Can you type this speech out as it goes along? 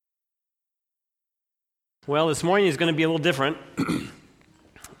Well, this morning is going to be a little different.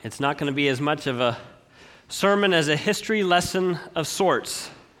 It's not going to be as much of a sermon as a history lesson of sorts,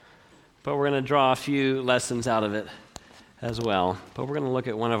 but we're going to draw a few lessons out of it as well. But we're going to look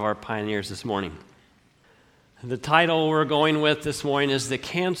at one of our pioneers this morning. The title we're going with this morning is The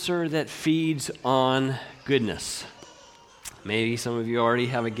Cancer That Feeds on Goodness. Maybe some of you already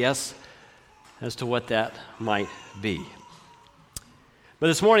have a guess as to what that might be. But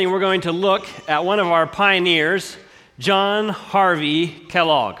this morning we're going to look at one of our pioneers, John Harvey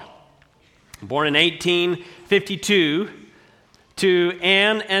Kellogg. Born in 1852 to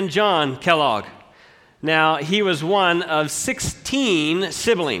Anne and John Kellogg. Now, he was one of 16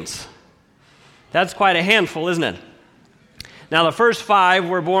 siblings. That's quite a handful, isn't it? Now, the first 5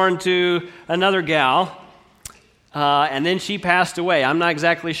 were born to another gal, and then she passed away. I'm not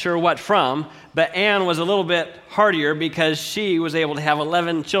exactly sure what from, but Anne was a little bit hardier because she was able to have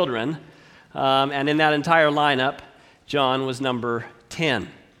 11 children, and in that entire lineup, John was number 10.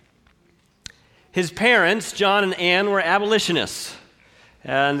 His parents, John and Anne, were abolitionists,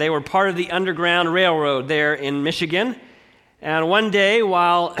 and they were part of the Underground Railroad there in Michigan. And one day,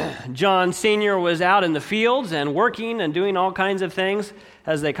 while John Sr. was out in the fields and working and doing all kinds of things,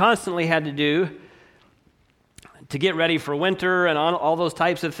 as they constantly had to do, to get ready for winter and all those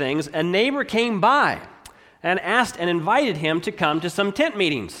types of things, a neighbor came by and asked and invited him to come to some tent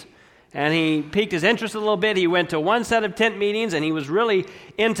meetings. And he piqued his interest a little bit. He went to one set of tent meetings, and he was really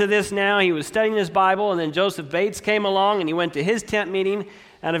into this now. He was studying his Bible, and then Joseph Bates came along, and he went to his tent meeting,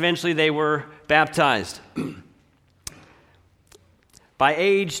 and eventually they were baptized. By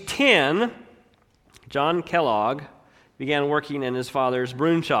age 10, John Kellogg began working in his father's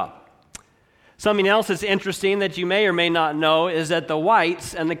broom shop. Something else that's interesting that you may or may not know is that the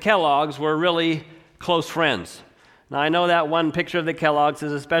Wrights and the Kelloggs were really close friends. Now, I know that one picture of the Kelloggs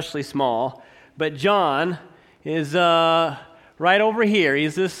is especially small, but John is right over here.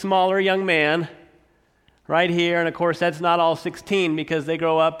 He's this smaller young man right here, and of course that's not all 16 because they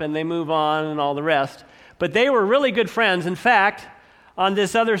grow up and they move on and all the rest. But they were really good friends. In fact, on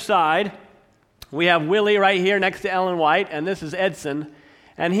this other side, we have Willie right here next to Ellen White, and this is Edson.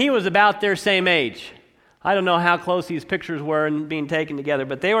 And he was about their same age. I don't know how close these pictures were and being taken together,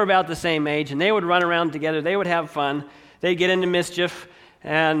 but they were about the same age, and they would run around together. They would have fun. They'd get into mischief,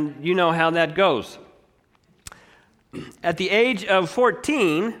 and you know how that goes. At the age of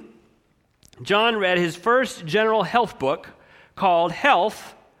 14, John read his first general health book called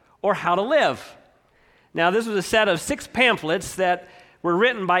Health or How to Live. Now, this was a set of 6 pamphlets that were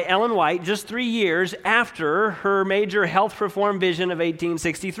written by Ellen White just 3 years after her major health reform vision of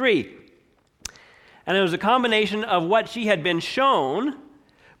 1863. And it was a combination of what she had been shown,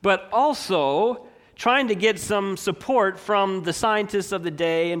 but also trying to get some support from the scientists of the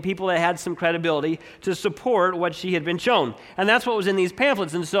day and people that had some credibility to support what she had been shown. And that's what was in these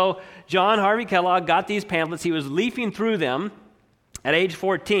pamphlets. And so John Harvey Kellogg got these pamphlets. He was leafing through them at age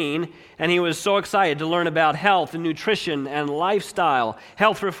 14, and he was so excited to learn about health and nutrition and lifestyle,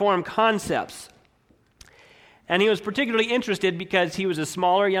 health reform concepts. And he was particularly interested because he was a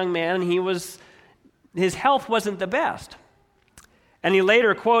smaller young man, and his health wasn't the best. And he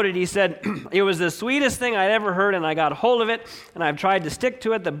later quoted, he said, "It was the sweetest thing I'd ever heard, and I got hold of it, and I've tried to stick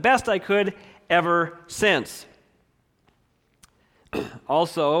to it the best I could ever since."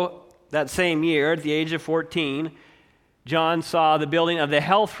 Also, that same year, at the age of 14, John saw the building of the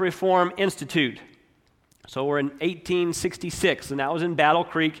Health Reform Institute. So we're in 1866, and that was in Battle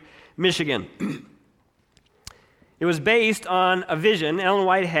Creek, Michigan. It was based on a vision Ellen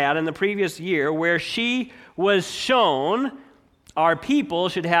White had in the previous year where she was shown our people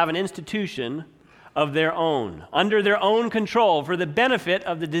should have an institution of their own, under their own control for the benefit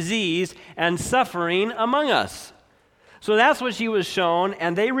of the disease and suffering among us. So that's what she was shown,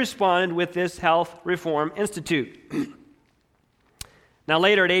 and they responded with this Health Reform Institute. Now,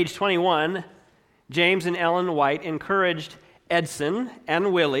 later at age 21, James and Ellen White encouraged Edson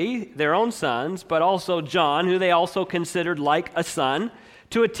and Willie, their own sons, but also John, who they also considered like a son,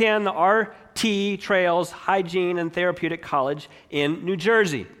 to attend the R.T. Trails Hygiene and Therapeutic College in New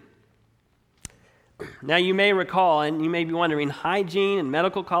Jersey. Now, you may recall, and you may be wondering, hygiene and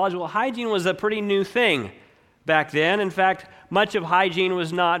medical college? Well, hygiene was a pretty new thing back then. In fact, much of hygiene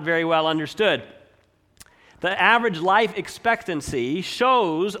was not very well understood. The average life expectancy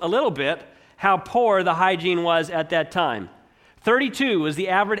shows a little bit how poor the hygiene was at that time. 32 was the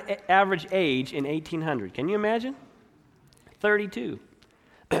average age in 1800. Can you imagine? 32.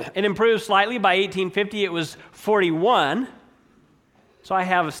 It improved slightly. By 1850, it was 41. So I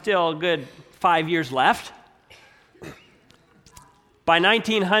have still a good 5 years left. By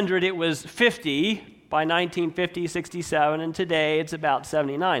 1900, it was 50. by 1950, 67, and today it's about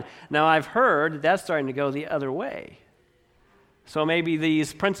 79. Now, I've heard that that's starting to go the other way. So maybe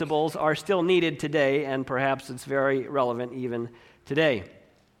these principles are still needed today, and perhaps it's very relevant even today.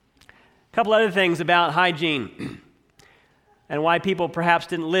 A couple other things about hygiene and why people perhaps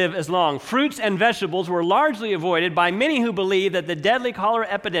didn't live as long. Fruits and vegetables were largely avoided by many who believed that the deadly cholera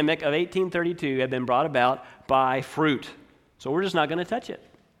epidemic of 1832 had been brought about by fruit. So we're just not going to touch it.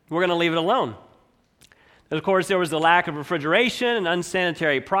 We're going to leave it alone. Of course, there was the lack of refrigeration and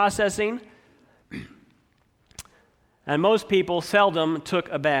unsanitary processing. And most people seldom took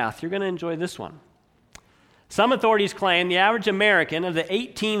a bath. You're going to enjoy this one. Some authorities claim the average American of the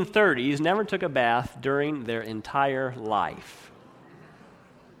 1830s never took a bath during their entire life.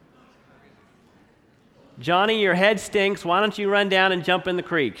 Johnny, your head stinks. Why don't you run down and jump in the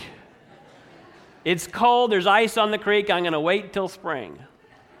creek? It's cold. There's ice on the creek. I'm going to wait till spring.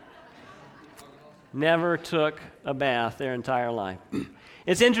 Never took a bath their entire life.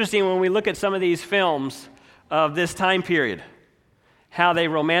 It's interesting when we look at some of these films of this time period, how they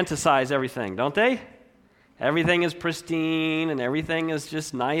romanticize everything, don't they? Everything is pristine and everything is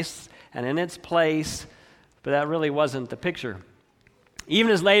just nice and in its place, but that really wasn't the picture.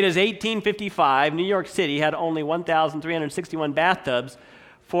 Even as late as 1855, New York City had only 1,361 bathtubs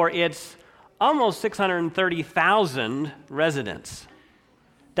for its almost 630,000 residents.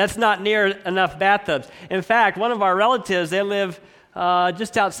 That's not near enough bathtubs. In fact, one of our relatives, they live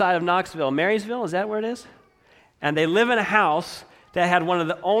just outside of Knoxville. Marysville, is that where it is? And they live in a house that had one of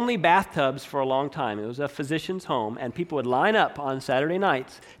the only bathtubs for a long time. It was a physician's home, and people would line up on Saturday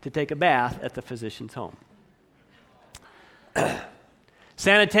nights to take a bath at the physician's home.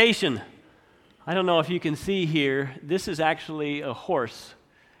 Sanitation. I don't know if you can see here. This is actually a horse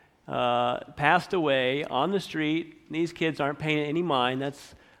passed away on the street. These kids aren't paying it any mind.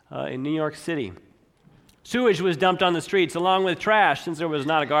 That's in New York City. Sewage was dumped on the streets along with trash since there was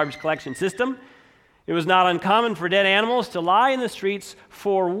not a garbage collection system. It was not uncommon for dead animals to lie in the streets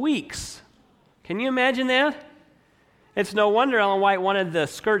for weeks. Can you imagine that? It's no wonder Ellen White wanted the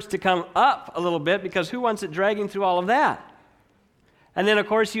skirts to come up a little bit, because who wants it dragging through all of that? And then, of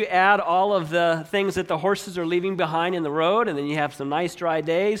course, you add all of the things that the horses are leaving behind in the road, and then you have some nice dry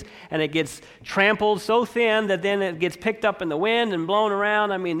days, and it gets trampled so thin that then it gets picked up in the wind and blown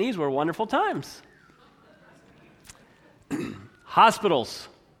around. I mean, these were wonderful times. Hospitals.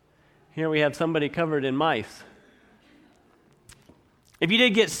 Here we have somebody covered in mice. If you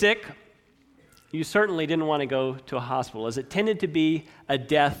did get sick, you certainly didn't want to go to a hospital, as it tended to be a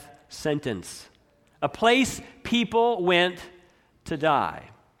death sentence, a place people went to die.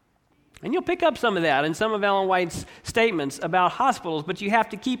 And you'll pick up some of that in some of Ellen White's statements about hospitals, but you have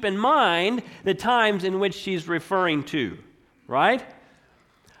to keep in mind the times in which she's referring to, right?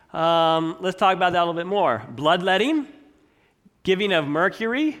 Let's talk about that a little bit more. Bloodletting, giving of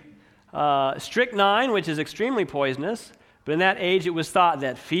mercury, strychnine, which is extremely poisonous, but in that age it was thought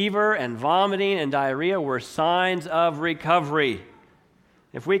that fever and vomiting and diarrhea were signs of recovery.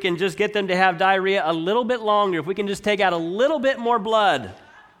 If we can just get them to have diarrhea a little bit longer, if we can just take out a little bit more blood.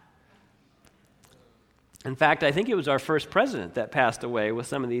 In fact, I think it was our first president that passed away with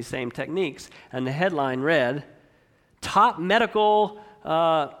some of these same techniques, and the headline read, "Top medical,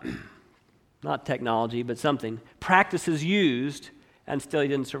 not technology, but something, practices used, and still he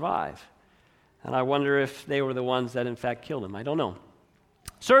didn't survive." And I wonder if they were the ones that in fact killed him. I don't know.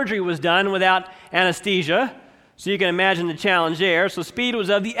 Surgery was done without anesthesia, so you can imagine the challenge there. So speed was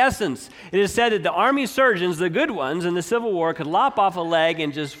of the essence. It is said that the Army surgeons, the good ones in the Civil War, could lop off a leg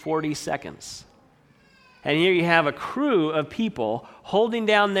in just 40 seconds. And here you have a crew of people holding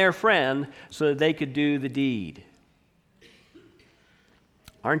down their friend so that they could do the deed.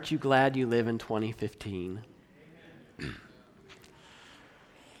 Aren't you glad you live in 2015?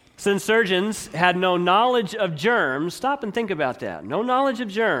 Since surgeons had no knowledge of germs, stop and think about that. No knowledge of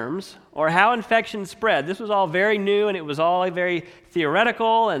germs or how infections spread. This was all very new, and it was all very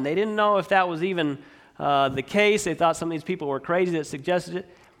theoretical, and they didn't know if that was even the case. They thought some of these people were crazy that suggested it.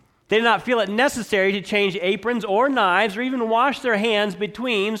 They did not feel it necessary to change aprons or knives or even wash their hands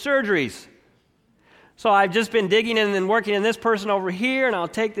between surgeries. So I've just been digging in and working in this person over here, and I'll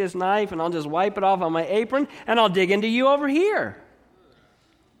take this knife and I'll just wipe it off on my apron, and I'll dig into you over here.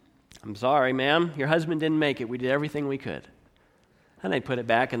 I'm sorry, ma'am, your husband didn't make it. We did everything we could. And they'd put it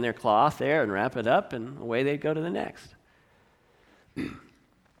back in their cloth there and wrap it up, and away they'd go to the next.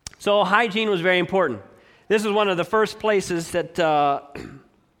 So hygiene was very important. This is one of the first places that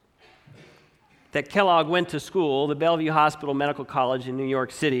that Kellogg went to school, the Bellevue Hospital Medical College in New York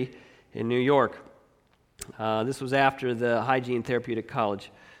City, in New York. This was after the Hygiene Therapeutic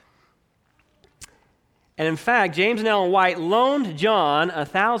College. And in fact, James and Ellen White loaned John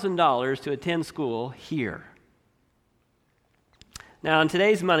 $1,000 to attend school here. Now, in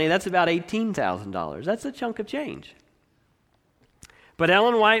today's money, that's about $18,000. That's a chunk of change. But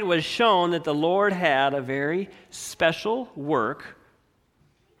Ellen White was shown that the Lord had a very special work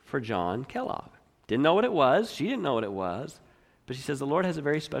for John Kellogg. Didn't know what it was. She didn't know what it was. But she says, the Lord has a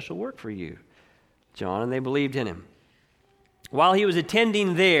very special work for you, John, and they believed in him. While he was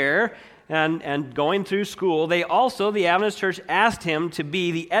attending there and going through school, the Adventist Church asked him to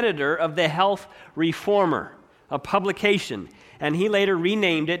be the editor of the Health Reformer, a publication. And he later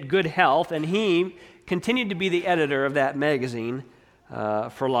renamed it Good Health, and he continued to be the editor of that magazine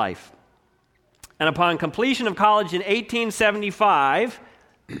for life. And upon completion of college in 1875,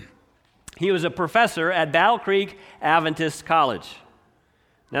 he was a professor at Battle Creek Adventist College.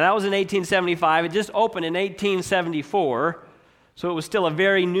 Now that was in 1875. It just opened in 1874, so it was still a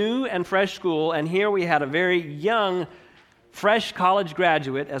very new and fresh school, and here we had a very young, fresh college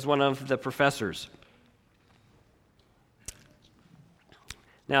graduate as one of the professors.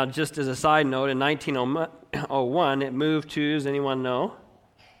 Now, just as a side note, in 1901, it moved to, does anyone know?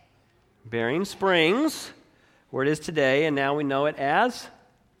 Bering Springs, where it is today, and now we know it as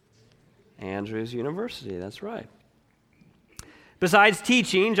Andrews University. That's right. Besides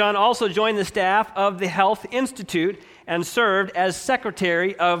teaching, John also joined the staff of the Health Institute and served as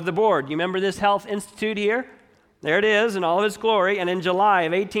secretary of the board. You remember this Health Institute here? There it is in all of its glory. And in July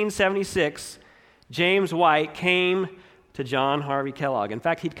of 1876, James White came to John Harvey Kellogg. In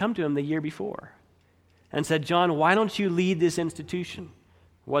fact, he'd come to him the year before and said, John, why don't you lead this institution?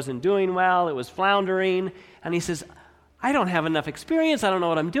 It wasn't doing well. It was floundering. And he says, I don't have enough experience. I don't know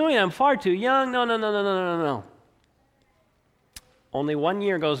what I'm doing. I'm far too young. No. Only 1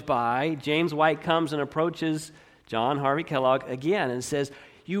 year goes by. James White comes and approaches John Harvey Kellogg again and says,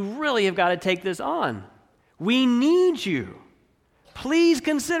 you really have got to take this on. We need you. Please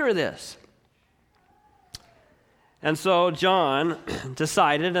consider this. And so John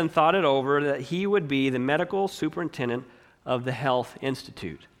decided and thought it over that he would be the medical superintendent of the Health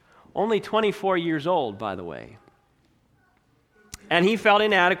Institute. Only 24 years old, by the way. And he felt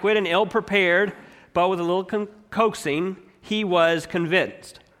inadequate and ill-prepared, but with a little coaxing, he was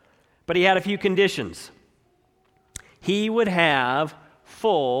convinced. But he had a few conditions. He would have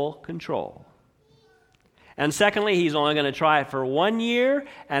full control. And secondly, he's only going to try it for 1 year,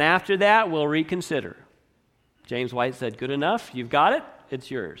 and after that, we'll reconsider. James White said, good enough, you've got it, it's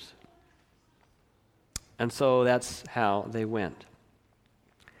yours. And so that's how they went.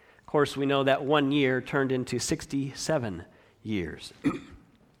 Of course, we know that 1 year turned into 67 years.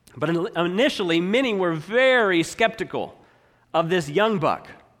 But initially, many were very skeptical of this young buck.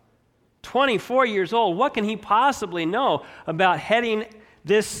 24 years old, what can he possibly know about heading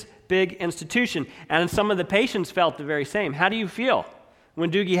this big institution? And some of the patients felt the very same. How do you feel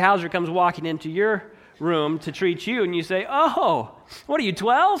when Doogie Howser comes walking into your room to treat you and you say, oh, what are you,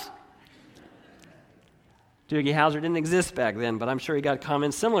 12? Doogie Howser didn't exist back then, but I'm sure he got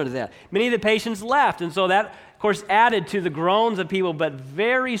comments similar to that. Many of the patients left, and so that, of course, added to the groans of people, but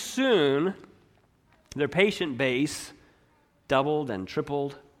very soon their patient base doubled and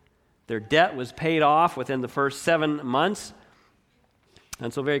tripled. Their debt was paid off within the first 7 months,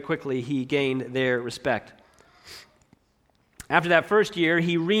 and so very quickly he gained their respect. After that first year,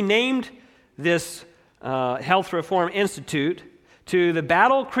 he renamed this Health Reform Institute to the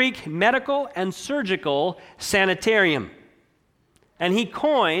Battle Creek Medical and Surgical Sanitarium. And he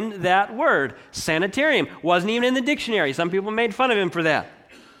coined that word, sanitarium. Wasn't even in the dictionary. Some people made fun of him for that.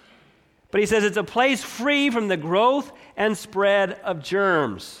 But he says it's a place free from the growth and spread of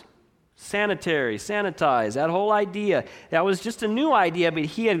germs. Sanitary, sanitize, that whole idea. That was just a new idea, but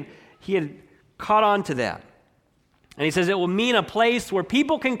he had caught on to that. And he says it will mean a place where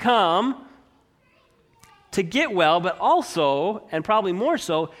people can come to get well, but also, and probably more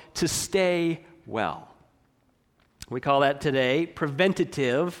so, to stay well. We call that today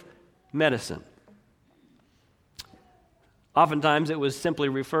preventative medicine. Oftentimes it was simply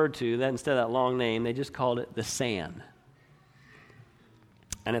referred to, that instead of that long name, they just called it the SAN.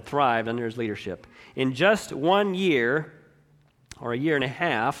 And it thrived under his leadership. In just 1 year, or a year and a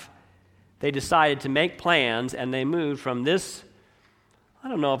half, they decided to make plans, and they moved from this, I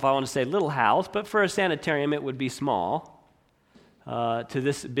don't know if I want to say little house, but for a sanitarium it would be small, to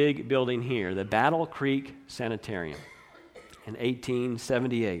this big building here, the Battle Creek Sanitarium, in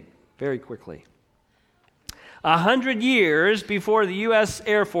 1878, very quickly. 100 years before the U.S.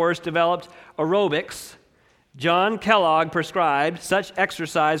 Air Force developed aerobics, John Kellogg prescribed such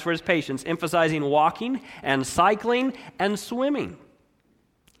exercise for his patients, emphasizing walking and cycling and swimming.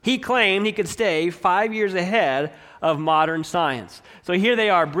 He claimed he could stay 5 years ahead of modern science. So here they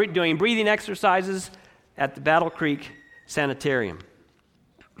are doing breathing exercises at the Battle Creek Sanitarium.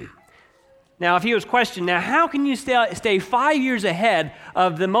 Now, if he was questioned, now how can you stay 5 years ahead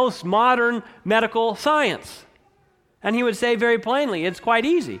of the most modern medical science? And he would say very plainly, it's quite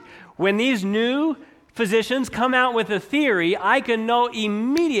easy. When these new physicians come out with a theory, I can know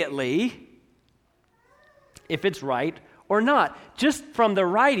immediately if it's right or not, just from the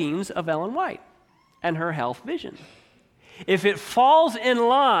writings of Ellen White and her health vision. If it falls in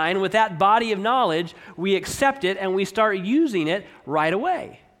line with that body of knowledge, we accept it and we start using it right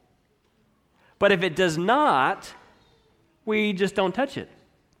away. But if it does not, we just don't touch it.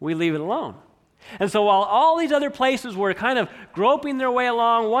 We leave it alone. And so while all these other places were kind of groping their way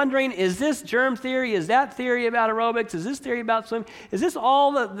along, wondering, is this germ theory, is that theory about aerobics, is this theory about swimming, is this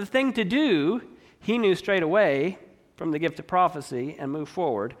all the thing to do, he knew straight away from the gift of prophecy and moved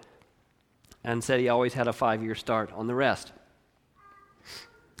forward and said he always had a 5-year start on the rest.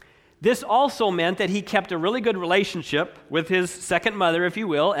 This also meant that he kept a really good relationship with his second mother, if you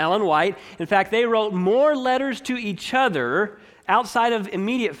will, Ellen White. In fact, they wrote more letters to each other outside of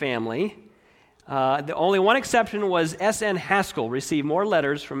immediate family. The only one exception was S.N. Haskell received more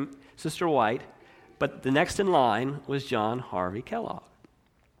letters from Sister White, but the next in line was John Harvey Kellogg.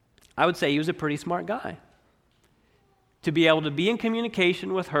 I would say he was a pretty smart guy to be able to be in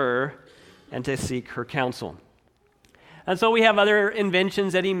communication with her and to seek her counsel. And so we have other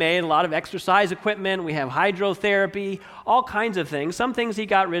inventions that he made, a lot of exercise equipment, we have hydrotherapy, all kinds of things. Some things he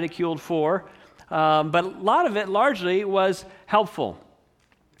got ridiculed for, but a lot of it largely was helpful.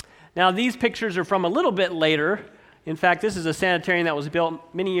 Now these pictures are from a little bit later. In fact, this is a sanitarium that was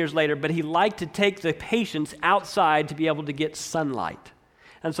built many years later, but he liked to take the patients outside to be able to get sunlight.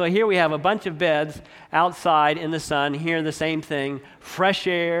 And so here we have a bunch of beds outside in the sun. Here the same thing, fresh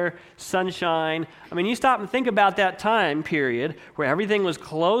air, sunshine. I mean, you stop and think about that time period where everything was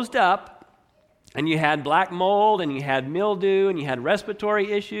closed up and you had black mold and you had mildew and you had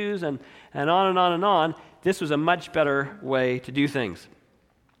respiratory issues and on and on and on. This was a much better way to do things.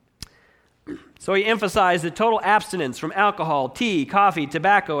 So he emphasized the total abstinence from alcohol, tea, coffee,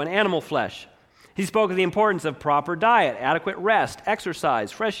 tobacco, and animal flesh. He spoke of the importance of proper diet, adequate rest, exercise,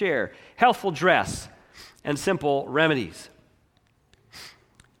 fresh air, healthful dress, and simple remedies.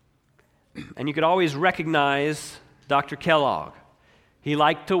 And you could always recognize Dr. Kellogg. He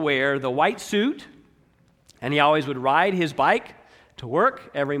liked to wear the white suit, and he always would ride his bike to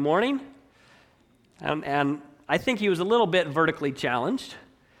work every morning. And I think he was a little bit vertically challenged,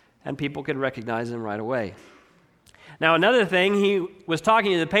 and people could recognize him right away. Now, another thing, he was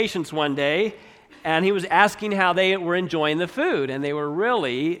talking to the patients one day, and he was asking how they were enjoying the food, and they were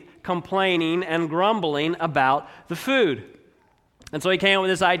really complaining and grumbling about the food. And so he came up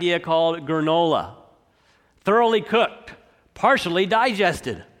with this idea called granola. Thoroughly cooked, partially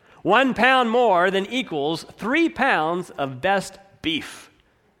digested. 1 pound more than equals 3 pounds of best beef.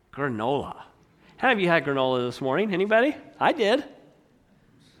 Granola. How have you had granola this morning? Anybody? I did.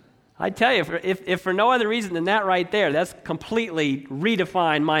 I tell you, if for no other reason than that right there, that's completely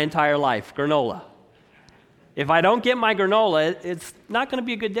redefined my entire life, granola. If I don't get my granola, it's not going to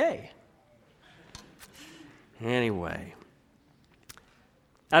be a good day. Anyway,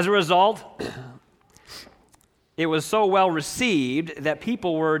 as a result, it was so well received that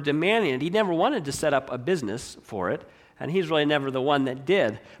people were demanding it. He never wanted to set up a business for it, and he's really never the one that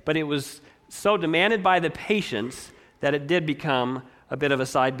did. But it was so demanded by the patients that it did become a bit of a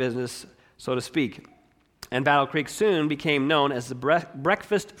side business, so to speak. And Battle Creek soon became known as the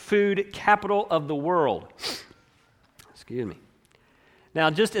breakfast food capital of the world. Excuse me. Now,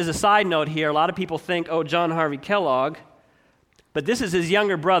 just as a side note here, a lot of people think, oh, John Harvey Kellogg, but this is his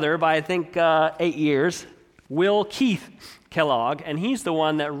younger brother by, I think, 8 years, Will Keith Kellogg, and he's the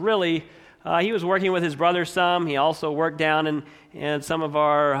one that really, he was working with his brother some. He also worked down in some of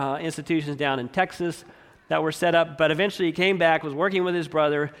our institutions down in Texas that were set up, but eventually he came back, was working with his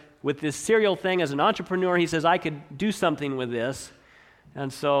brother with this cereal thing as an entrepreneur. He says, I could do something with this.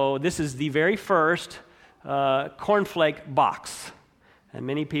 And so this is the very first cornflake box. And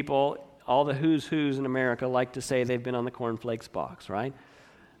many people, all the who's in America, like to say they've been on the cornflakes box, right?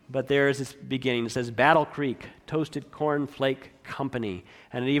 But there's this beginning. It says Battle Creek Toasted Cornflake Company.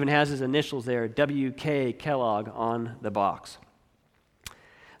 And it even has his initials there, W.K. Kellogg, on the box.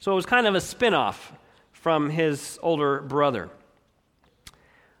 So it was kind of a spin-off from his older brother.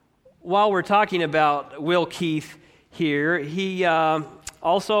 While we're talking about Will Keith here, he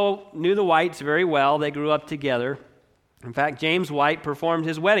also knew the Whites very well. They grew up together. In fact, James White performed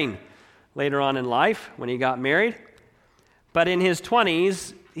his wedding later on in life when he got married. But in his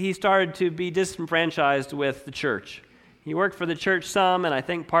 20s, he started to be disenfranchised with the church. He worked for the church some, and I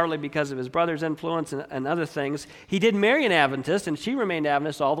think partly because of his brother's influence and other things. He did marry an Adventist, and she remained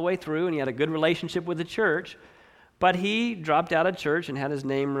Adventist all the way through, and he had a good relationship with the church. But he dropped out of church and had his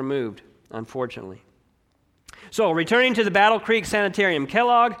name removed, unfortunately. So, returning to the Battle Creek Sanitarium,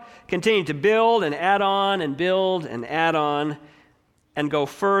 Kellogg continued to build and add on and build and add on and go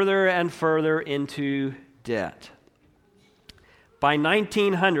further and further into debt. By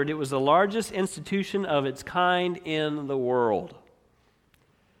 1900, it was the largest institution of its kind in the world.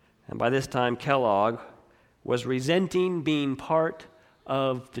 And by this time, Kellogg was resenting being part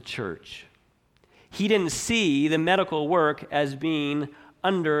of the church. He didn't see the medical work as being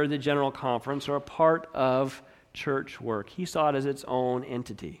under the General Conference or a part of church work. He saw it as its own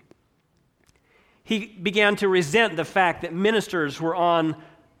entity. He began to resent the fact that ministers were on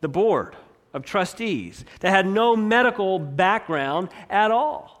the board of trustees that had no medical background at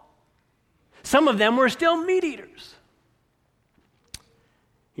all. Some of them were still meat eaters.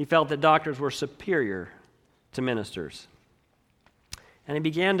 He felt that doctors were superior to ministers. And he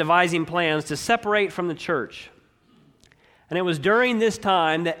began devising plans to separate from the church. And it was during this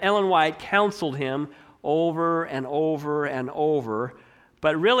time that Ellen White counseled him over and over and over.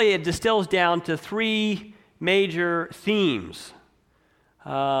 But really it distills down to three major themes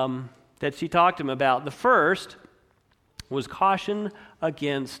that she talked to him about. The first was caution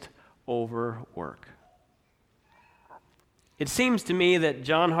against overwork. It seems to me that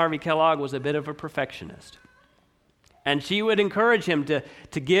John Harvey Kellogg was a bit of a perfectionist. And she would encourage him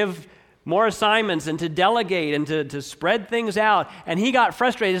to give more assignments and to delegate and to spread things out. And he got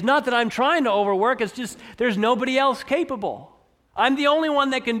frustrated. It's not that I'm trying to overwork, it's just there's nobody else capable. I'm the only one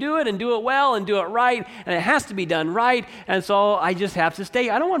that can do it and do it well and do it right, and it has to be done right, and so I just have to stay.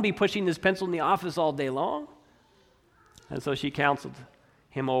 I don't want to be pushing this pencil in the office all day long. And so she counseled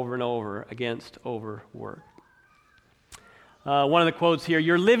him over and over against overwork. One of the quotes here,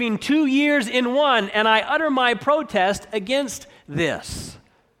 "You're living 2 years in one, and I utter my protest against this."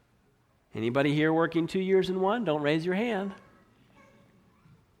 Anybody here working 2 years in one? Don't raise your hand.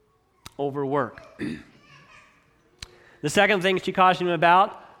 Overwork. The second thing she cautioned him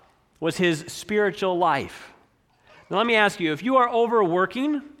about was his spiritual life. Now let me ask you, if you are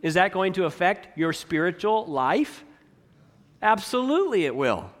overworking, is that going to affect your spiritual life? Absolutely it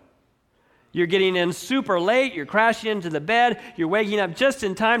will. You're getting in super late, you're crashing into the bed, you're waking up just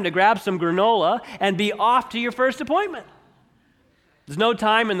in time to grab some granola and be off to your first appointment. There's no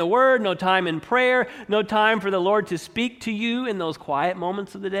time in the Word, no time in prayer, no time for the Lord to speak to you in those quiet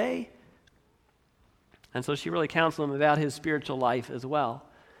moments of the day. And so she really counseled him about his spiritual life as well.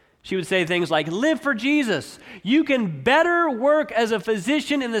 She would say things like, live for Jesus. You can better work as a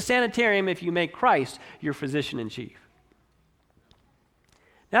physician in the sanitarium if you make Christ your physician-in-chief.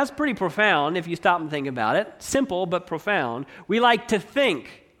 That's pretty profound if you stop and think about it. Simple but profound. We like to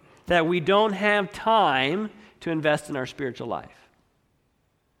think that we don't have time to invest in our spiritual life.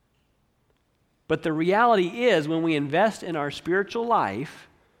 But the reality is, when we invest in our spiritual life,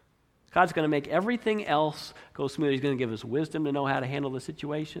 God's going to make everything else go smooth. He's going to give us wisdom to know how to handle the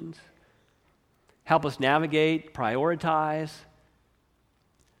situations, help us navigate, prioritize.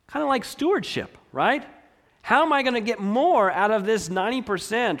 Kind of like stewardship, right? How am I going to get more out of this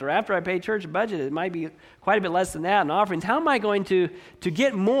 90%? Or after I pay church budget, it might be quite a bit less than that in offerings. How am I going to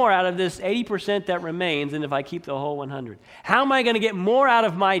get more out of this 80% that remains than if I keep the whole 100? How am I going to get more out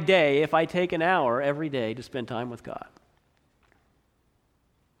of my day if I take an hour every day to spend time with God?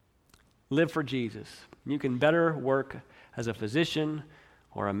 Live for Jesus. You can better work as a physician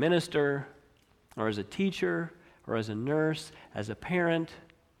or a minister or as a teacher or as a nurse, as a parent.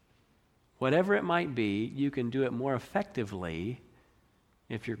 Whatever it might be, you can do it more effectively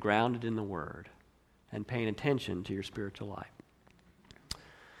if you're grounded in the Word and paying attention to your spiritual life.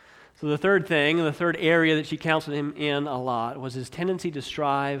 So the third area that she counseled him in a lot was his tendency to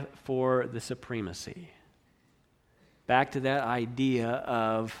strive for the supremacy. Back to that idea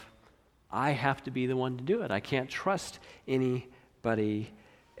of, I have to be the one to do it. I can't trust anybody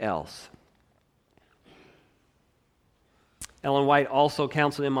else. Ellen White also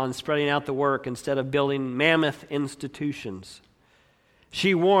counseled him on spreading out the work instead of building mammoth institutions.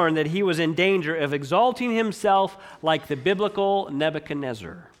 She warned that he was in danger of exalting himself like the biblical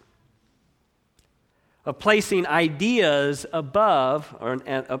Nebuchadnezzar, of placing ideas above, or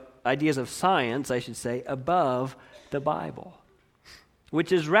ideas of science, I should say, above the Bible.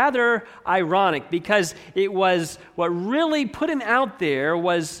 Which is rather ironic, because it was what really put him out there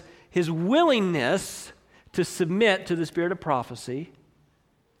was his willingness to submit to the spirit of prophecy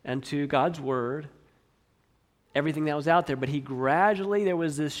and to God's word everything that was out there, but there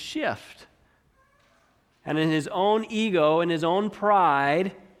was this shift. And in his own ego, in his own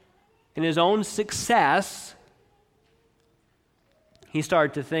pride, in his own success, he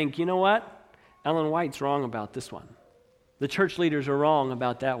started to think, you know what? Ellen White's wrong about this one. The church leaders are wrong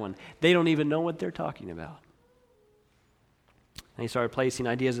about that one. They don't even know what they're talking about. And he started placing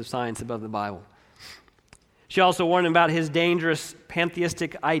ideas of science above the Bible. She also warned him about his dangerous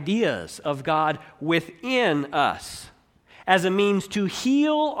pantheistic ideas of God within us as a means to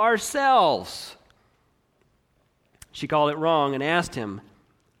heal ourselves. She called it wrong and asked him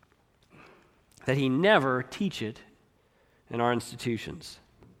that he never teach it in our institutions.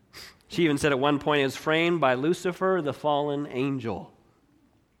 She even said at one point it was framed by Lucifer, the fallen angel.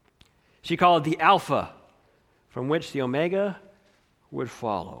 She called it the Alpha, from which the Omega would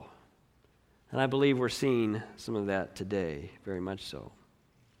follow. And I believe we're seeing some of that today, very much so.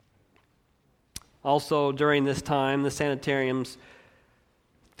 Also, during this time, the sanitarium's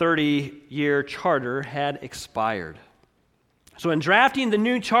 30-year charter had expired. So in drafting the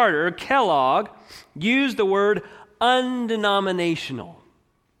new charter, Kellogg used the word undenominational,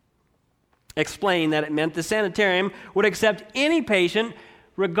 explaining that it meant the sanitarium would accept any patient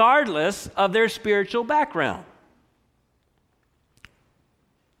regardless of their spiritual background.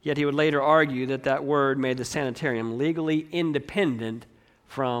 Yet he would later argue that that word made the sanitarium legally independent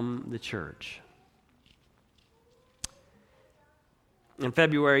from the church. In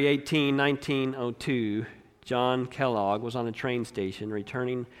February 18, 1902, John Kellogg was on a train station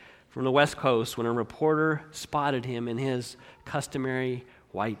returning from the West Coast when a reporter spotted him in his customary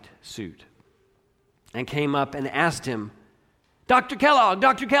white suit and came up and asked him, Dr. Kellogg,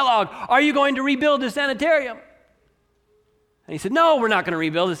 are you going to rebuild the sanitarium? And he said, no, we're not going to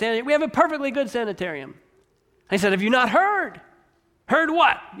rebuild the sanitarium. We have a perfectly good sanitarium. And he said, have you not heard? Heard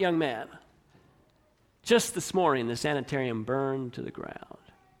what, young man? Just this morning, the sanitarium burned to the ground.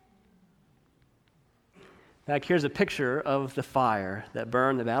 In fact, here's a picture of the fire that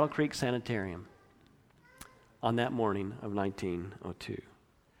burned the Battle Creek Sanitarium on that morning of 1902.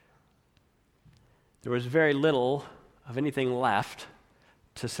 There was very little of anything left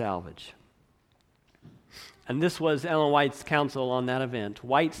to salvage. And this was Ellen White's counsel on that event.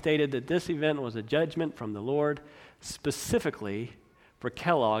 White stated that this event was a judgment from the Lord, specifically for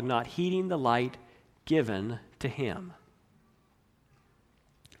Kellogg not heeding the light given to him.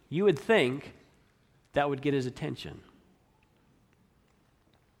 You would think that would get his attention.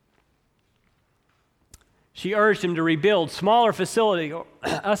 She urged him to rebuild a smaller facility,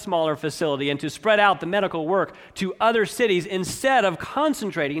 and to spread out the medical work to other cities instead of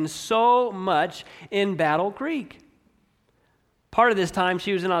concentrating so much in Battle Creek. Part of this time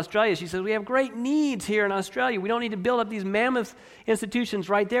she was in Australia. She says, we have great needs here in Australia. We don't need to build up these mammoth institutions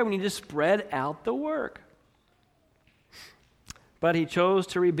right there. We need to spread out the work. But he chose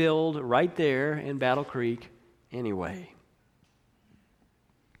to rebuild right there in Battle Creek anyway.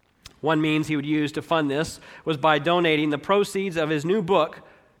 One means he would use to fund this was by donating the proceeds of his new book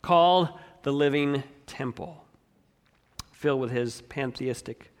called The Living Temple, filled with his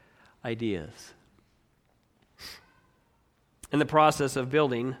pantheistic ideas. In the process of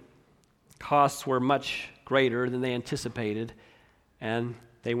building, costs were much greater than they anticipated, and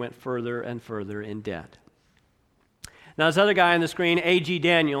they went further and further in debt. Now, this other guy on the screen, A.G.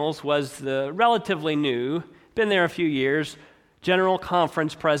 Daniels, was the relatively new, been there a few years, General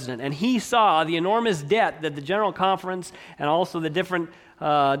Conference president. And he saw the enormous debt that the General Conference and also the different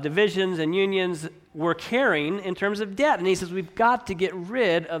divisions and unions were carrying in terms of debt. And he says, we've got to get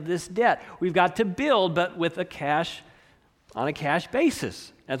rid of this debt. We've got to build, but with on a cash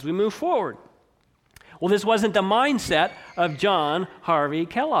basis as we move forward. Well, this wasn't the mindset of John Harvey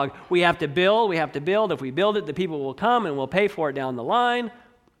Kellogg. We have to build. If we build it, the people will come and we'll pay for it down the line.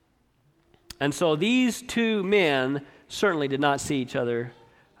 And so these two men certainly did not see each other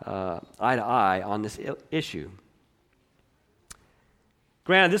eye to eye on this issue.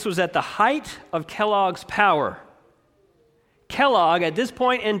 Granted, this was at the height of Kellogg's power. Kellogg, at this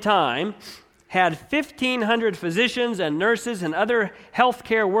point in time, had 1,500 physicians and nurses and other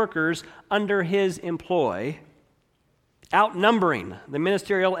healthcare workers under his employ, outnumbering the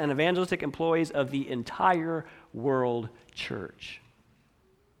ministerial and evangelistic employees of the entire world church.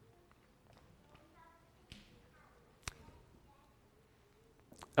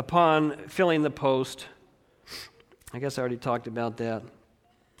 Upon filling the post, I guess I already talked about that.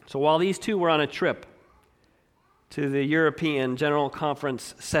 So while these two were on a trip to the European General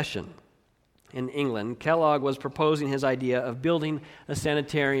Conference session in England, Kellogg was proposing his idea of building a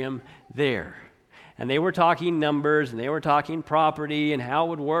sanitarium there. And they were talking numbers, and they were talking property and how it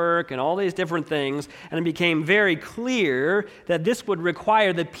would work and all these different things. And it became very clear that this would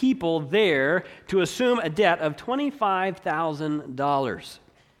require the people there to assume a debt of $25,000.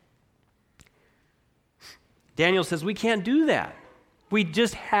 Daniel says, we can't do that. We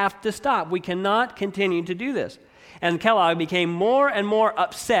just have to stop. We cannot continue to do this. And Kellogg became more and more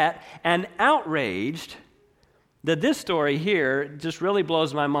upset and outraged that this story here just really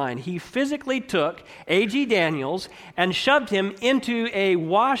blows my mind. He physically took A.G. Daniels and shoved him into a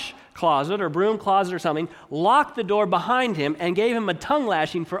wash closet or broom closet or something, locked the door behind him, and gave him a tongue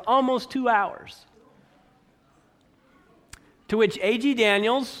lashing for almost 2 hours. To which A.G.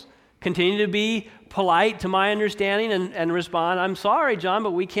 Daniels continued to be polite, to my understanding, and respond, I'm sorry, John,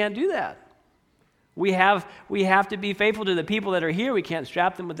 but we can't do that. We have to be faithful to the people that are here. We can't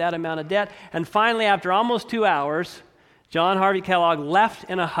strap them with that amount of debt. And finally, after almost 2 hours, John Harvey Kellogg left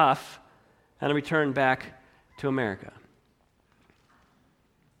in a huff and returned back to America.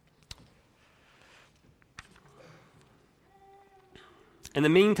 In the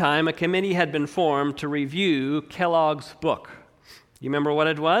meantime, a committee had been formed to review Kellogg's book. You remember what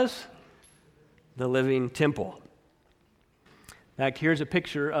it was? The Living Temple. In fact, here's a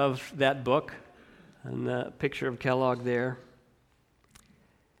picture of that book. And the picture of Kellogg there.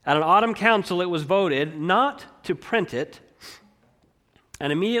 At an autumn council, it was voted not to print it.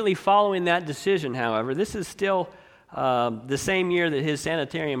 And immediately following that decision, however, this is still the same year that his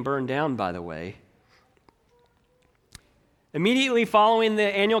sanitarium burned down, by the way. Immediately following the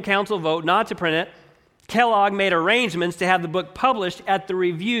annual council vote not to print it, Kellogg made arrangements to have the book published at the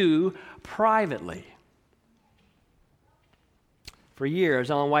Review privately. For years,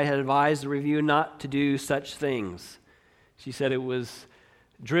 Ellen White had advised the Review not to do such things. She said it was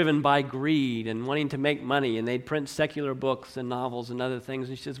driven by greed and wanting to make money, and they'd print secular books and novels and other things.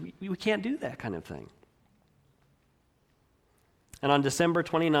 And she says, we can't do that kind of thing. And on December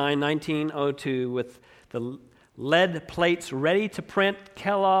 29, 1902, with the lead plates ready to print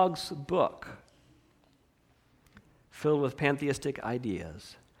Kellogg's book, filled with pantheistic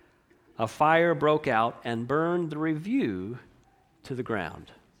ideas, a fire broke out and burned the Review to the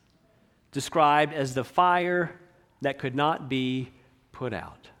ground, described as the fire that could not be put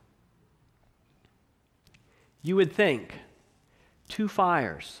out. You would think 2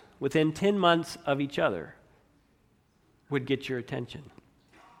 fires within 10 months of each other would get your attention.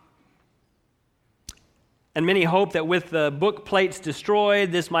 And many hope that with the book plates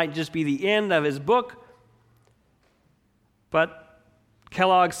destroyed, this might just be the end of his book. But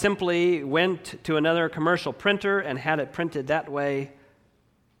Kellogg simply went to another commercial printer and had it printed that way.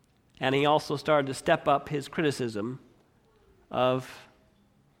 And he also started to step up his criticism of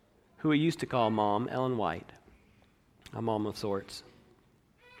who he used to call Mom, Ellen White, a mom of sorts.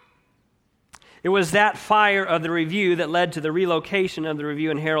 It was that fire of the Review that led to the relocation of the Review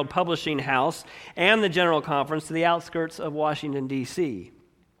and Herald Publishing House and the General Conference to the outskirts of Washington, D.C.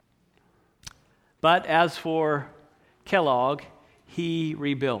 But as for Kellogg, he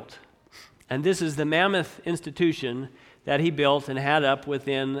rebuilt. And this is the mammoth institution that he built and had up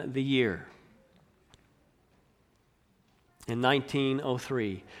within the year. In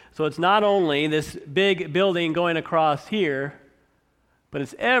 1903. So it's not only this big building going across here, but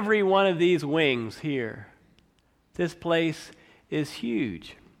it's every one of these wings here. This place is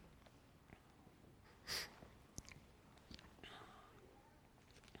huge.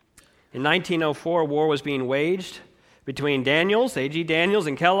 In 1904, war was being waged between Daniels, A.G. Daniels,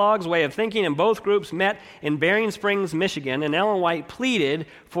 and Kellogg's way of thinking, and both groups met in Bering Springs, Michigan, and Ellen White pleaded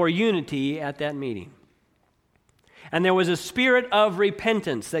for unity at that meeting. And there was a spirit of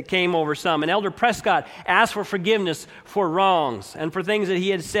repentance that came over some. And Elder Prescott asked for forgiveness for wrongs and for things that he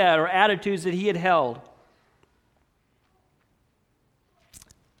had said or attitudes that he had held.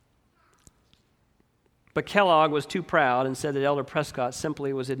 But Kellogg was too proud and said that Elder Prescott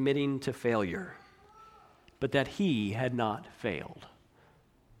simply was admitting to failure, but that he had not failed.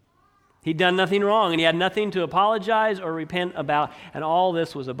 He'd done nothing wrong, and he had nothing to apologize or repent about, and all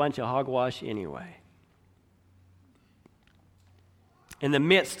this was a bunch of hogwash anyway. In the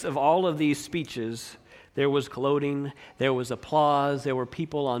midst of all of these speeches, there was gloating, there was applause, there were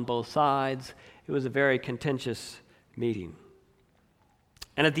people on both sides. It was a very contentious meeting.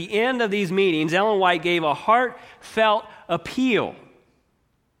 And at the end of these meetings, Ellen White gave a heartfelt appeal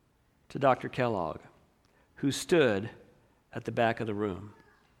to Dr. Kellogg, who stood at the back of the room.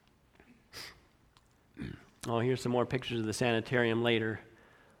 Oh, here's some more pictures of the sanitarium later.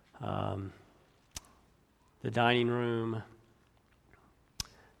 The dining room,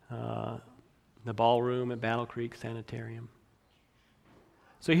 the ballroom at Battle Creek Sanitarium.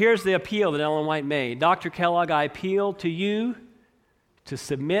 So here's the appeal that Ellen White made. Dr. Kellogg, I appeal to you to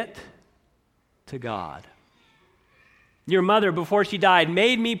submit to God. Your mother, before she died,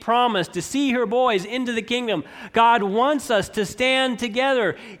 made me promise to see her boys into the kingdom. God wants us to stand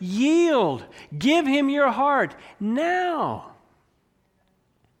together. Yield. Give him your heart now.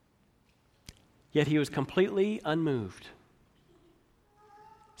 Yet he was completely unmoved.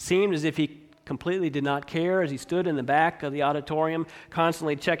 Seemed as if he completely did not care as he stood in the back of the auditorium,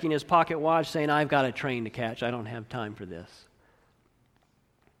 constantly checking his pocket watch, saying, I've got a train to catch. I don't have time for this.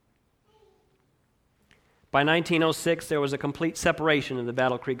 By 1906, there was a complete separation of the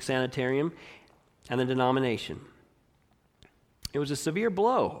Battle Creek Sanitarium and the denomination. It was a severe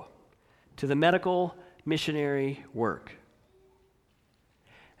blow to the medical missionary work.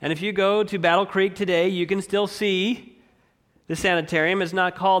 And if you go to Battle Creek today, you can still see the sanitarium. It's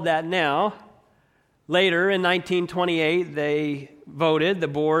not called that now. Later, in 1928, they voted, the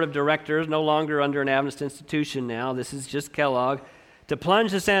board of directors, no longer under an Adventist institution now, this is just Kellogg, to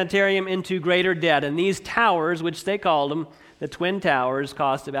plunge the sanitarium into greater debt. And these towers, which they called them, the Twin Towers,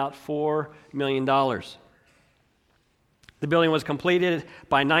 cost about $4 million. The building was completed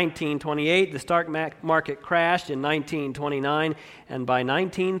by 1928. The stock market crashed in 1929. And by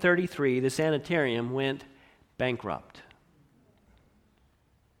 1933, the sanitarium went bankrupt.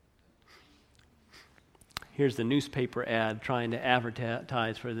 Here's the newspaper ad trying to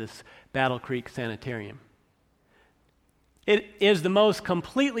advertise for this Battle Creek Sanitarium. It is the most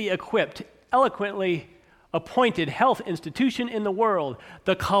completely equipped, eloquently appointed health institution in the world.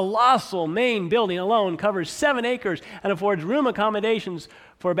 The colossal main building alone covers 7 acres and affords room accommodations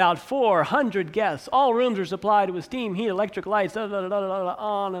for about 400 guests. All rooms are supplied with steam, heat, electric lights,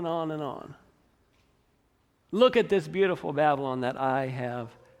 on and on and on. Look at this beautiful Babylon that I have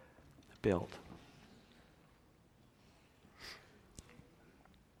built.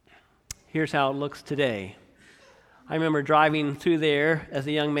 Here's how it looks today. I remember driving through there as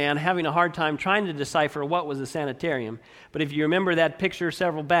a young man, having a hard time trying to decipher what was a sanitarium. But if you remember that picture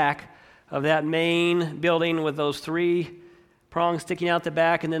several back of that main building with those 3 prongs sticking out the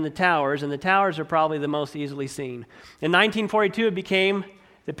back and then the towers, and the towers are probably the most easily seen. In 1942, it became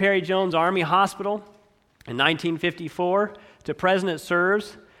the Perry Jones Army Hospital. In 1954, the president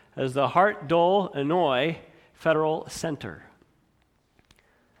serves as the Hart Dole Inouye Federal Center.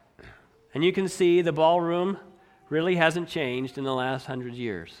 And you can see the ballroom really hasn't changed in the last 100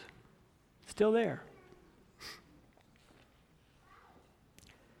 years. Still there.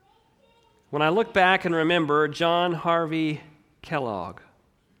 When I look back and remember John Harvey Kellogg,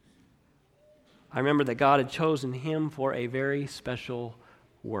 I remember that God had chosen him for a very special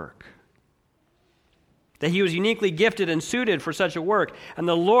work. That he was uniquely gifted and suited for such a work, and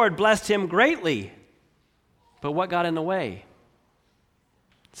the Lord blessed him greatly. But what got in the way?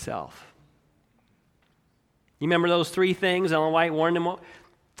 Self. You remember those 3 things Ellen White warned him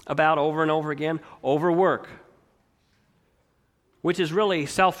about over and over again? Overwork, which is really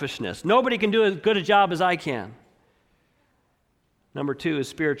selfishness. Nobody can do as good a job as I can. Number 2 is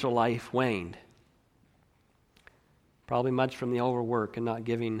spiritual life waned. Probably much from the overwork and not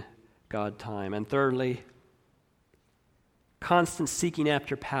giving God time. And thirdly, constant seeking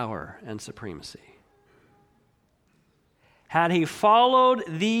after power and supremacy. Had he followed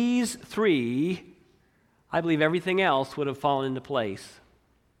these 3, I believe everything else would have fallen into place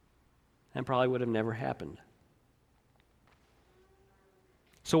and probably would have never happened.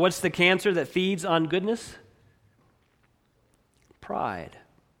 So what's the cancer that feeds on goodness? Pride.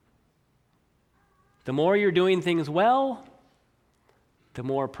 The more you're doing things well, the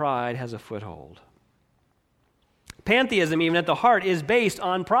more pride has a foothold. Pantheism, even at the heart, is based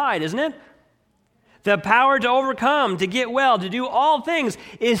on pride, isn't it? The power to overcome, to get well, to do all things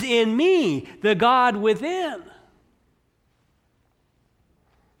is in me, the God within.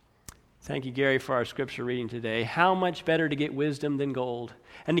 Thank you, Gary, for our scripture reading today. How much better to get wisdom than gold,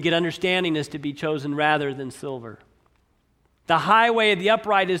 and to get understanding is to be chosen rather than silver. The highway of the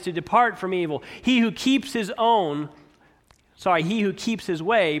upright is to depart from evil. He who keeps his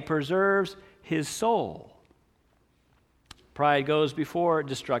way preserves his soul. Pride goes before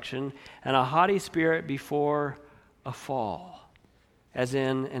destruction, and a haughty spirit before a fall, as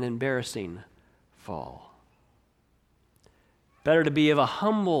in an embarrassing fall. Better to be of a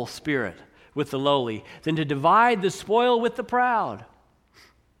humble spirit with the lowly than to divide the spoil with the proud.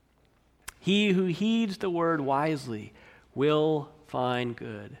 He who heeds the word wisely will find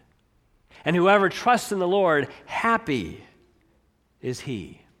good. And whoever trusts in the Lord, happy is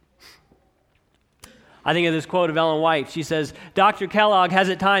he. I think of this quote of Ellen White. She says, Dr. Kellogg has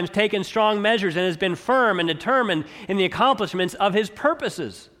at times taken strong measures and has been firm and determined in the accomplishments of his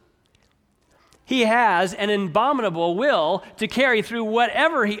purposes. He has an abominable will to carry through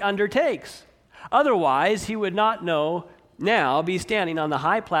whatever he undertakes. Otherwise, he would not now be standing on the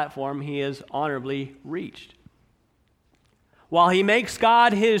high platform he has honorably reached. While he makes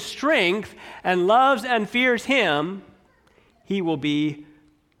God his strength and loves and fears him, he will be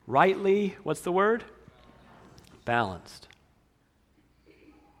rightly, what's the word? Balanced.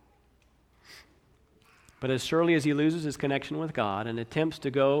 But as surely as he loses his connection with God and attempts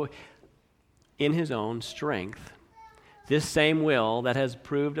to go in his own strength, this same will that has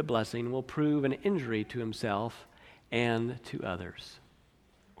proved a blessing will prove an injury to himself and to others.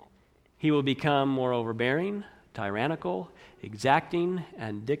 He will become more overbearing, tyrannical, exacting,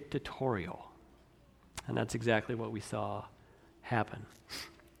 and dictatorial. And that's exactly what we saw happen.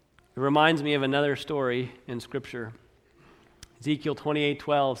 It reminds me of another story in Scripture. Ezekiel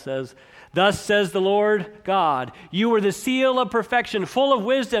 28:12 says, "Thus says the Lord God, you were the seal of perfection, full of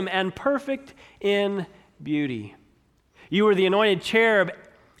wisdom and perfect in beauty. You were the anointed cherub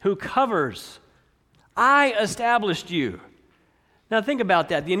who covers. I established you." Now think about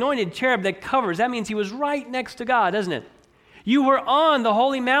that. The anointed cherub that covers, that means he was right next to God, doesn't it? You were on the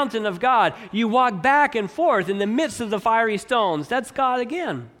holy mountain of God. You walked back and forth in the midst of the fiery stones. That's God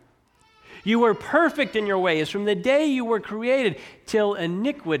again. You were perfect in your ways from the day you were created till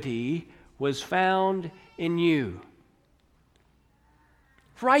iniquity was found in you.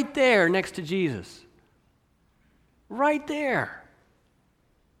 Right there next to Jesus. Right there.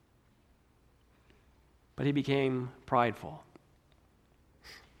 But he became prideful,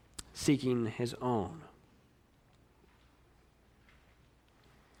 seeking his own.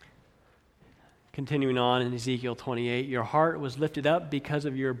 Continuing on in Ezekiel 28, your heart was lifted up because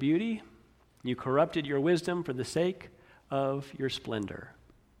of your beauty. You corrupted your wisdom for the sake of your splendor.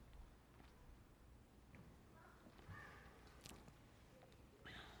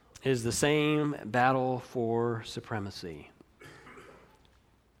 It is the same battle for supremacy.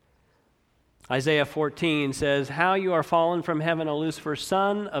 Isaiah 14 says, "How you are fallen from heaven, O Lucifer,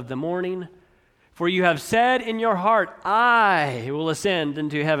 son of the morning. For you have said in your heart, I will ascend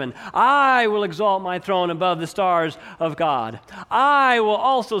into heaven. I will exalt my throne above the stars of God. I will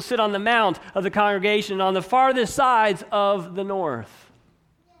also sit on the mount of the congregation on the farthest sides of the north.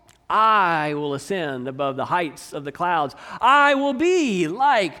 I will ascend above the heights of the clouds. I will be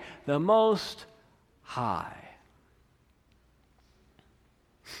like the Most High."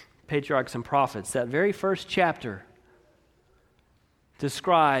 Patriarchs and Prophets, that very first chapter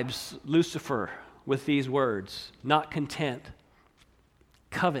describes Lucifer with these words: not content,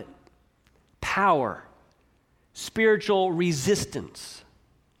 covet, power, spiritual resistance,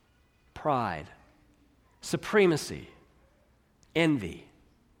 pride, supremacy, envy,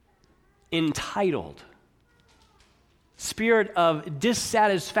 entitled, spirit of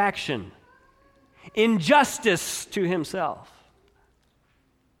dissatisfaction, injustice to himself,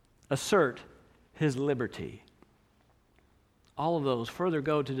 assert his liberty. All of those further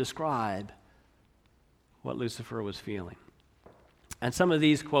go to describe what Lucifer was feeling. And some of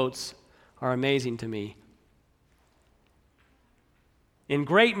these quotes are amazing to me. In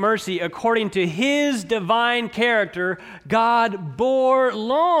great mercy, according to his divine character, God bore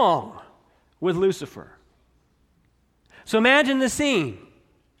long with Lucifer. So imagine the scene.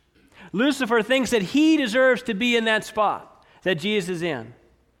 Lucifer thinks that he deserves to be in that spot that Jesus is in.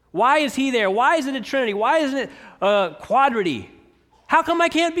 Why is he there? Why isn't it Trinity? Why isn't it quadrity? How come I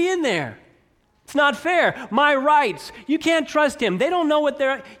can't be in there? It's not fair. My rights. You can't trust him. You don't know what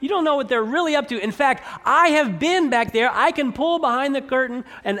they're really up to. In fact, I have been back there. I can pull behind the curtain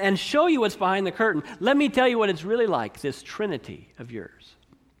and show you what's behind the curtain. Let me tell you what it's really like, this Trinity of yours.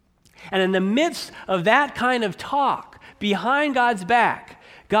 And in the midst of that kind of talk, behind God's back,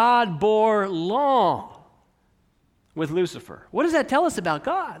 God bore long with Lucifer. What does that tell us about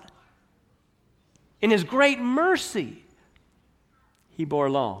God? In his great mercy, he bore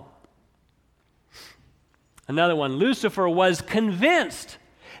long. Another one, Lucifer was convinced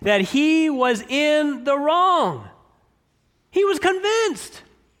that he was in the wrong. He was convinced.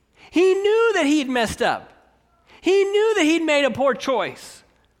 He knew that he'd messed up. He knew that he'd made a poor choice.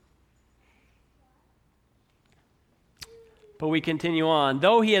 But we continue on.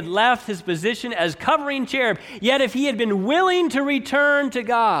 Though he had left his position as covering cherub, yet if he had been willing to return to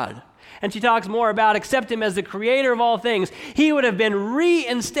God, and she talks more about accept him as the creator of all things, he would have been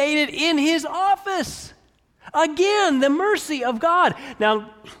reinstated in his office. Again, the mercy of God.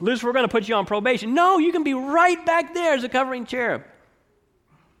 Now, Lucifer, we're going to put you on probation. No, you can be right back there as a covering cherub.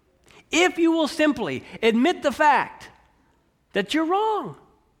 if you will simply admit the fact that you're wrong.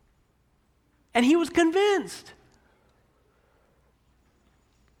 And he was convinced.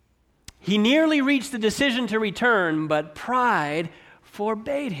 He nearly reached the decision to return, but pride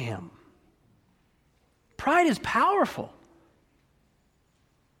forbade him. Pride is powerful.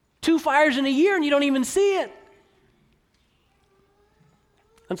 2 fires in a year and you don't even see it.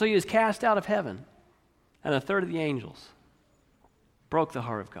 And so he was cast out of heaven, and a third of the angels broke the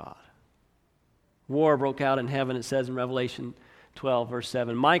heart of God. War broke out in heaven, it says in Revelation 12, verse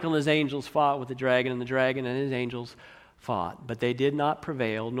 7. Michael and his angels fought with the dragon, and the dragon and his angels fought, but they did not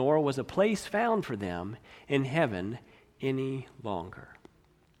prevail, nor was a place found for them in heaven any longer.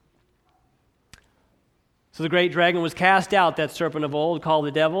 So the great dragon was cast out, that serpent of old, called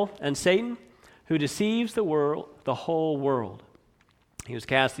the devil and Satan, who deceives the world, the whole world. He was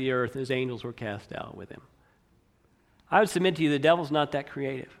cast to the earth, and his angels were cast out with him. I would submit to you, the devil's not that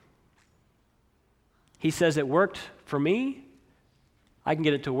creative. He says it worked for me. I can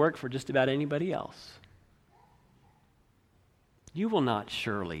get it to work for just about anybody else. You will not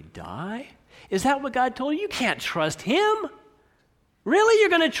surely die. Is that what God told you? You can't trust him. Really? You're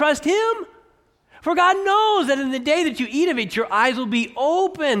going to trust him? For God knows that in the day that you eat of it, your eyes will be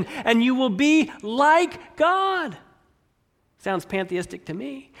open and you will be like God. Sounds pantheistic to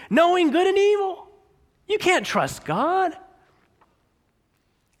me. Knowing good and evil. You can't trust God.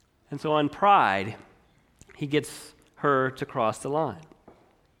 And so on pride, he gets her to cross the line.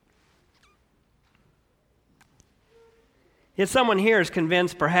 Yet someone here is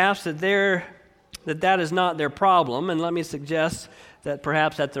convinced perhaps that that is not their problem, and let me suggest that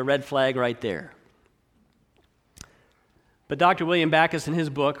perhaps that's a red flag right there. But Dr. William Backus, in his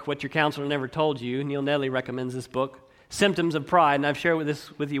book, What Your Counselor Never Told You, Neil Nedley recommends this book, Symptoms of Pride, and I've shared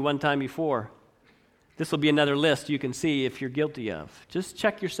this with you one time before. This will be another list you can see if you're guilty of. Just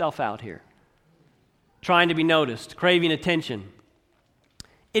check yourself out here. Trying to be noticed, craving attention,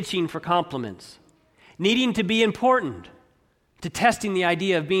 itching for compliments, needing to be important, detesting the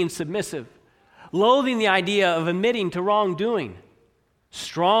idea of being submissive, loathing the idea of admitting to wrongdoing,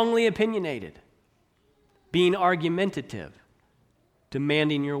 strongly opinionated, being argumentative,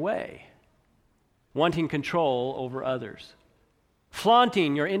 demanding your way, wanting control over others,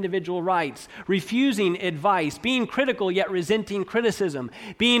 flaunting your individual rights, refusing advice, being critical yet resenting criticism,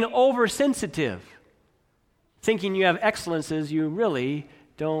 being oversensitive, thinking you have excellences you really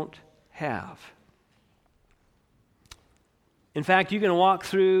don't have. In fact, you can walk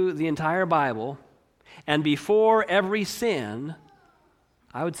through the entire Bible, and before every sin,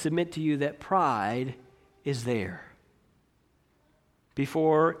 I would submit to you that pride is there.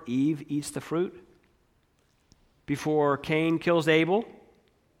 Before Eve eats the fruit, before Cain kills Abel,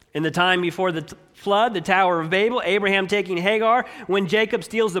 in the time before the flood, the Tower of Babel, Abraham taking Hagar, when Jacob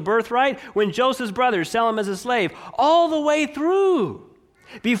steals the birthright, when Joseph's brothers sell him as a slave, all the way through.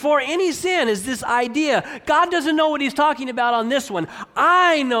 Before any sin is this idea, God doesn't know what he's talking about on this one.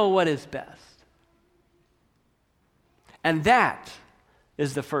 I know what is best. And that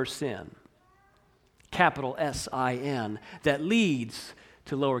is the first sin, capital S-I-N, that leads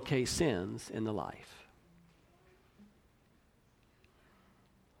to lowercase sins in the life.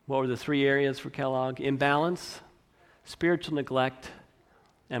 What were the 3 areas for Kellogg? Imbalance, spiritual neglect,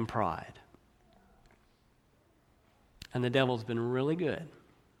 and pride. And the devil's been really good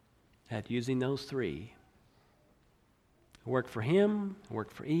at using those 3. It worked for him, it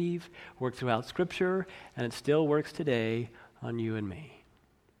worked for Eve, it worked throughout Scripture, and it still works today on you and me.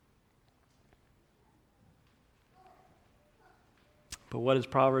 But what does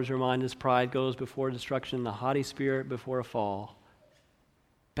Proverbs remind us? Pride goes before destruction, the haughty spirit before a fall.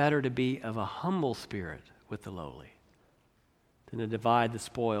 Better to be of a humble spirit with the lowly than to divide the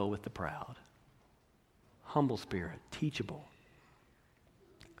spoil with the proud. Humble spirit, teachable.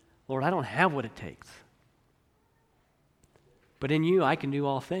 Lord, I don't have what it takes. But in you, I can do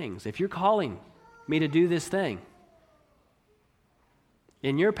all things. If you're calling me to do this thing,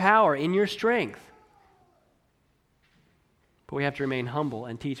 in your power, in your strength, but we have to remain humble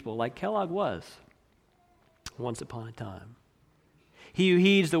and teachable like Kellogg was once upon a time. He who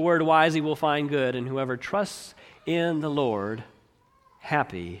heeds the word wisely will find good, and whoever trusts in the Lord,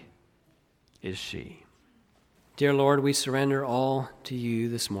 happy is she. Dear Lord, we surrender all to you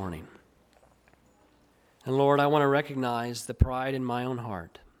this morning. And Lord, I want to recognize the pride in my own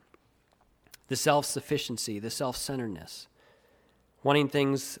heart, the self-sufficiency, the self-centeredness, wanting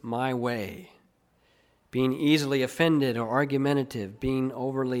things my way, being easily offended or argumentative, being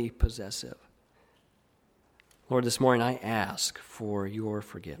overly possessive. Lord, this morning I ask for your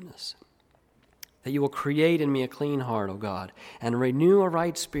forgiveness. that you will create in me a clean heart, O God, and renew a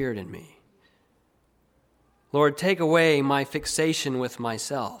right spirit in me. Lord, take away my fixation with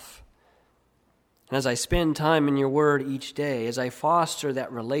myself. And as I spend time in your word each day, as I foster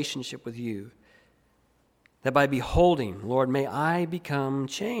that relationship with you, that by beholding, Lord, may I become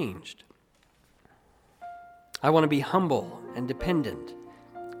changed. I want to be humble and dependent,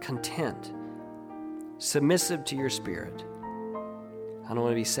 content, submissive to your Spirit. I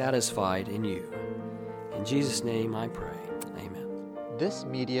want to be satisfied in you. In Jesus' name I pray. Amen. This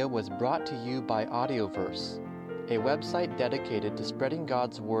media was brought to you by Audioverse, a website dedicated to spreading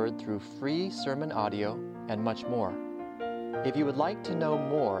God's Word through free sermon audio and much more. If you would like to know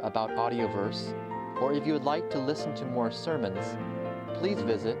more about Audioverse, or if you would like to listen to more sermons, please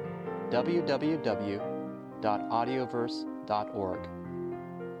visit www.audioverse.org.